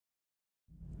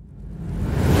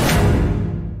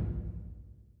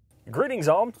Greetings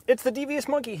all, it's the Devious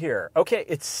Monkey here. Okay,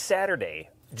 it's Saturday,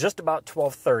 just about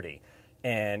 12:30,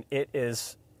 and it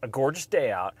is a gorgeous day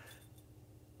out,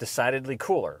 decidedly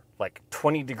cooler, like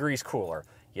 20 degrees cooler.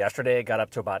 Yesterday it got up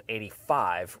to about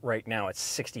 85, right now it's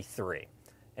 63.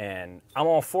 And I'm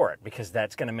all for it because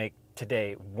that's gonna make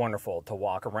today wonderful to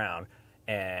walk around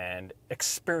and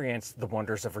experience the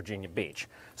wonders of Virginia Beach.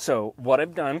 So what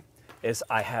I've done is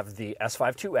I have the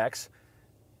S52X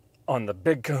on the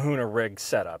big kahuna rig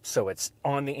setup. So it's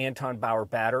on the Anton Bauer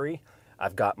battery.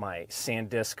 I've got my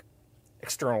SanDisk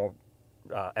external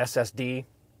SSD,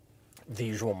 the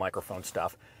usual microphone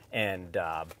stuff, and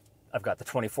I've got the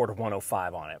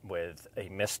 24-105 on it with a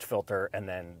mist filter and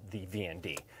then the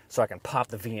VND. So I can pop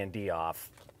the VND off,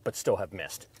 but still have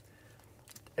mist.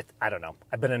 I don't know.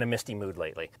 I've been in a misty mood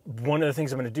lately. One of the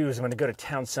things I'm going to do is I'm going to go to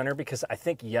Town Center because I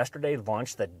think yesterday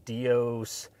launched the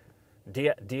Dias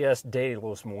de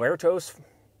los Muertos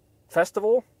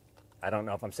Festival. I don't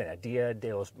know if I'm saying that. Dia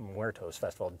de los Muertos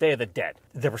Festival. Day of the Dead.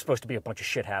 There was supposed to be a bunch of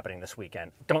shit happening this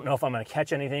weekend. Don't know if I'm going to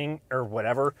catch anything or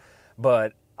whatever,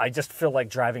 but I just feel like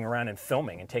driving around and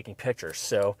filming and taking pictures.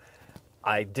 So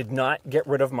I did not get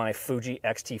rid of my Fuji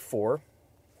X-T4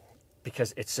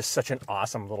 because it's just such an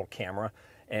awesome little camera.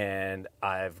 And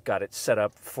I've got it set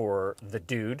up for the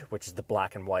Dude, which is the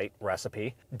black and white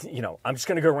recipe. You know, I'm just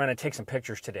gonna go around and take some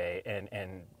pictures today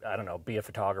and I don't know, be a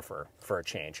photographer for a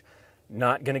change.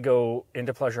 Not gonna go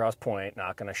into Pleasure House Point,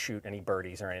 not gonna shoot any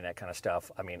birdies or any of that kind of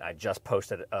stuff. I mean, I just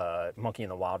posted a Monkey in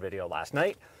the Wild video last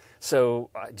night, so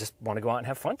I just wanna go out and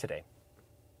have fun today.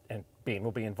 And Bean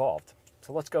will be involved.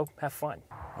 So let's go have fun.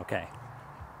 Okay,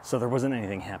 so there wasn't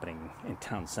anything happening in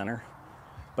Town Center,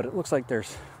 but it looks like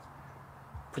there's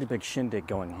pretty big shindig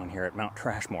going on here at Mount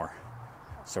Trashmore.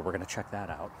 So we're gonna check that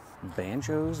out.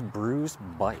 Banjos, Bruised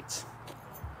Bites.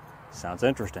 Sounds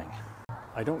interesting.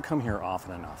 I don't come here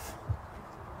often enough.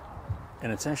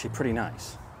 And it's actually pretty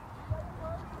nice.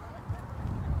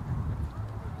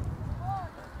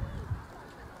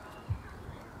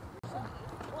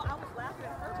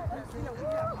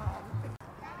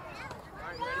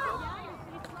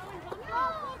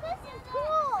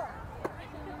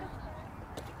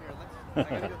 I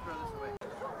gotta go throw this away.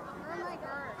 Oh my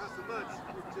gosh. Not so much.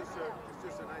 It's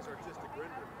just a nice artistic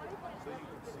render. So you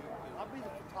can see. I'll be the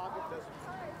photographer.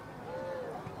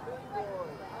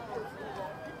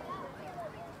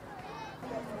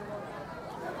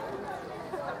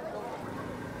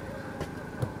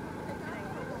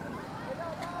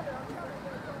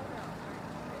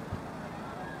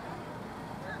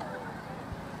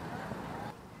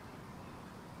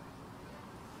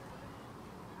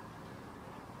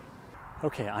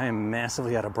 Okay, I am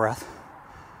massively out of breath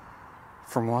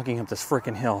from walking up this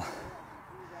freaking hill.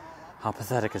 How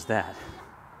pathetic is that?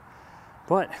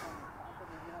 But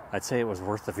I'd say it was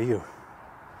worth the view.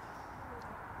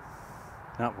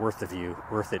 Not worth the view,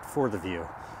 worth it for the view.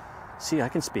 See, I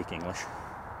can speak English.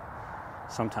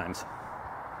 Sometimes.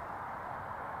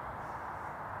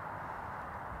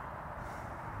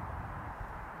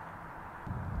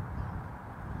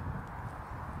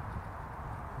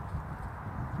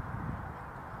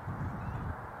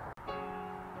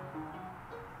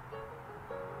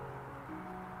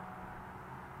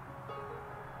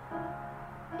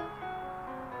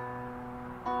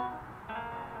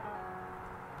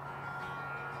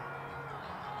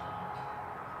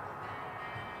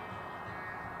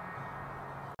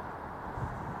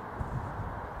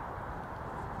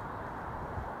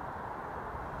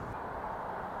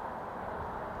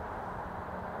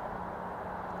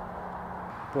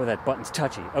 Boy, that button's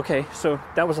touchy. Okay, so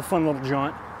that was a fun little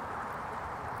jaunt.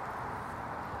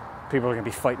 People are gonna be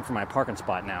fighting for my parking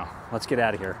spot now. Let's get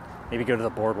out of here. Maybe go to the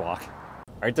boardwalk.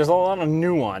 All right, there's a lot of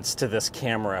nuance to this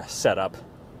camera setup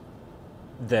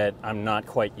that I'm not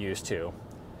quite used to.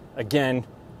 Again,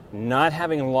 not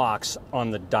having locks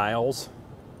on the dials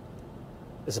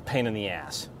is a pain in the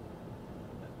ass.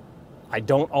 I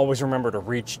don't always remember to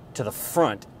reach to the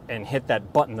front and hit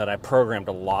that button that I programmed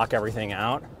to lock everything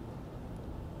out.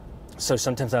 So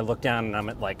sometimes I look down and I'm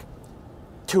at like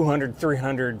 200,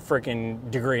 300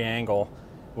 freaking degree angle,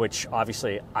 which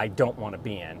obviously I don't want to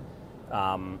be in.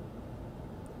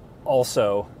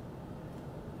 Also,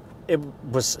 it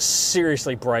was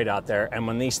seriously bright out there, and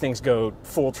when these things go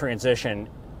full transition,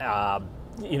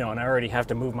 you know, and I already have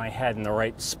to move my head in the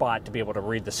right spot to be able to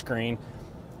read the screen,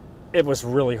 it was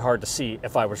really hard to see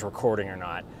if I was recording or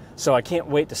not. So I can't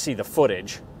wait to see the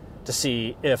footage to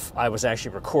see if I was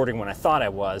actually recording when I thought I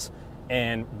was,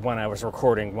 and when I was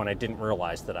recording when I didn't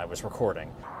realize that I was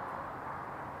recording.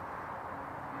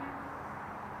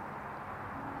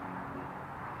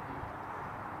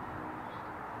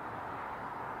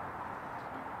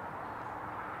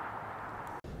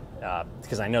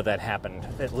 because I know that happened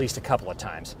at least a couple of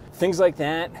times. Things like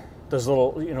that, those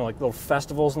little, like little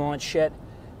festivals and all that shit,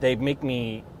 they make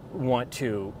me want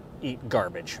to eat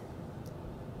garbage.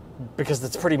 Because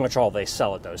that's pretty much all they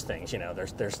sell at those things.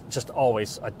 There's just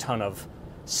always a ton of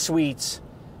sweets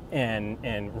and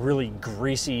really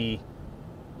greasy,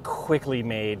 quickly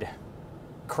made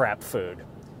crap food.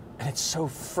 And it's so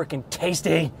freaking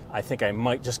tasty. I think I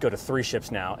might just go to 3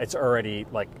 ships now. It's already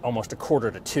like almost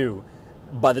 1:45.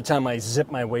 By the time I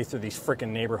zip my way through these freaking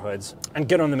neighborhoods and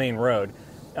get on the main road,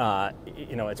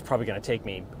 it's probably going to take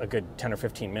me a good 10 or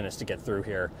 15 minutes to get through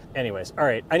here. Anyways, all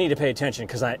right, I need to pay attention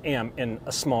because I am in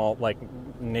a small, like,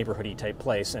 neighborhoody type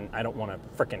place, and I don't want to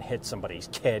freaking hit somebody's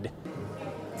kid.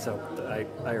 So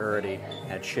I already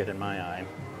had shit in my eye.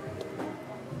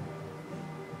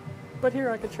 But here,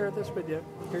 I could share this with you.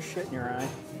 Here's shit in your eye.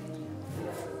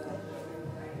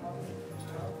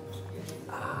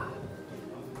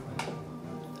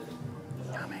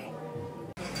 Yummy.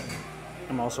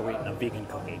 I'm also eating a vegan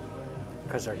cookie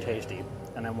because they're tasty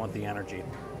and I want the energy.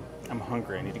 I'm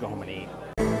hungry. I need to go home and eat.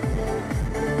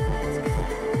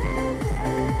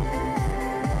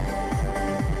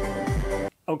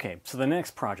 Okay, so the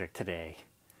next project today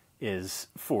is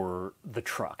for the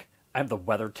truck. I have the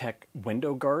WeatherTech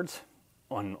window guards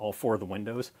on all 4 of the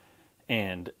windows,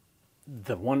 and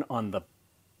the one on the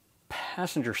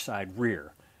passenger side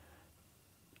rear,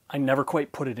 I never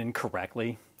quite put it in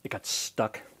correctly. It got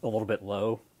stuck a little bit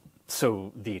low,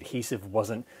 so the adhesive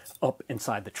wasn't up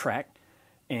inside the track.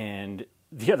 And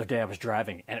the other day I was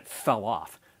driving and it fell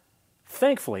off.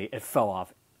 Thankfully, it fell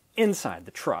off inside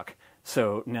the truck.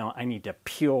 So now I need to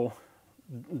peel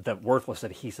the worthless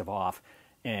adhesive off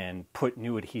and put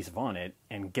new adhesive on it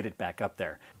and get it back up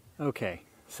there. Okay,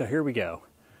 so here we go.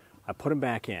 I put them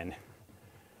back in.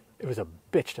 It was a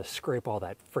bitch to scrape all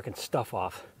that freaking stuff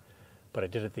off, but I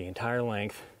did it the entire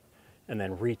length and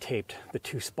then retaped the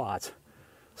 2 spots,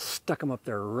 stuck them up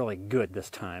there really good this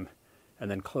time, and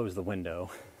then closed the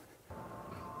window.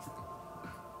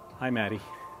 Hi, Maddie.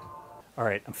 All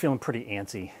right, I'm feeling pretty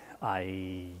antsy.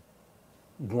 I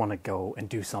want to go and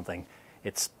do something.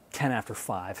 It's 10 after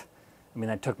 5. I mean,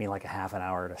 that took me like a half an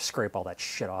hour to scrape all that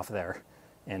shit off there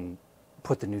and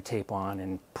put the new tape on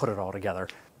and put it all together.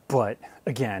 But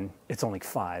again, it's only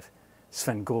 5.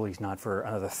 Svengoolie's not for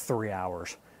another 3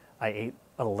 hours. I ate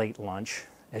a late lunch,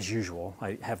 as usual.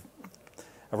 I have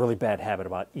a really bad habit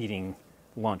about eating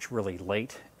lunch really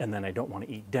late, and then I don't want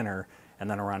to eat dinner, and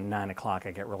then around 9 o'clock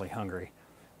I get really hungry,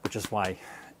 which is why,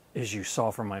 as you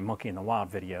saw from my Monkey in the Wild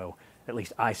video, at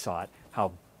least I saw it,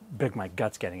 how big my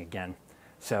gut's getting again.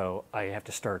 So I have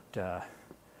to start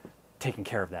taking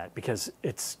care of that because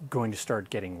it's going to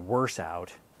start getting worse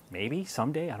out. Maybe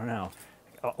someday, I don't know.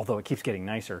 Although it keeps getting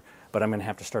nicer, but I'm going to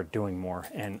have to start doing more,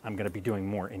 and I'm going to be doing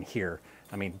more in here.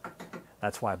 I mean,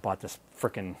 that's why I bought this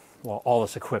frickin', well, all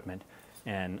this equipment,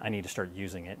 and I need to start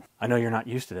using it. I know you're not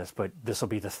used to this, but this will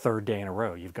be the 3rd day in a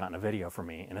row you've gotten a video from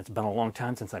me, and it's been a long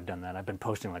time since I've done that. I've been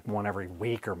posting like 1 every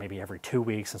week or maybe every 2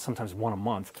 weeks, and sometimes 1 a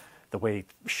month, the way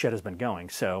shit has been going.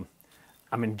 So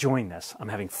I'm enjoying this. I'm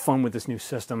having fun with this new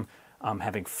system. I'm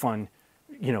having fun,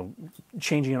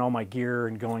 changing in all my gear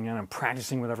and going in and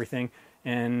practicing with everything.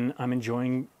 And I'm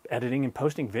enjoying editing and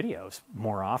posting videos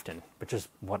more often, which is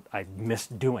what I miss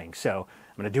doing. So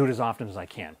I'm going to do it as often as I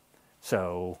can.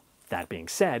 So that being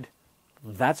said,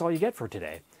 that's all you get for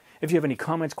today. If you have any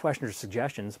comments, questions, or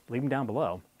suggestions, leave them down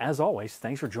below. As always,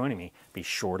 thanks for joining me. Be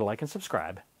sure to like and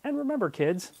subscribe. And remember,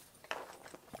 kids,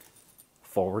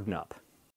 forward and up.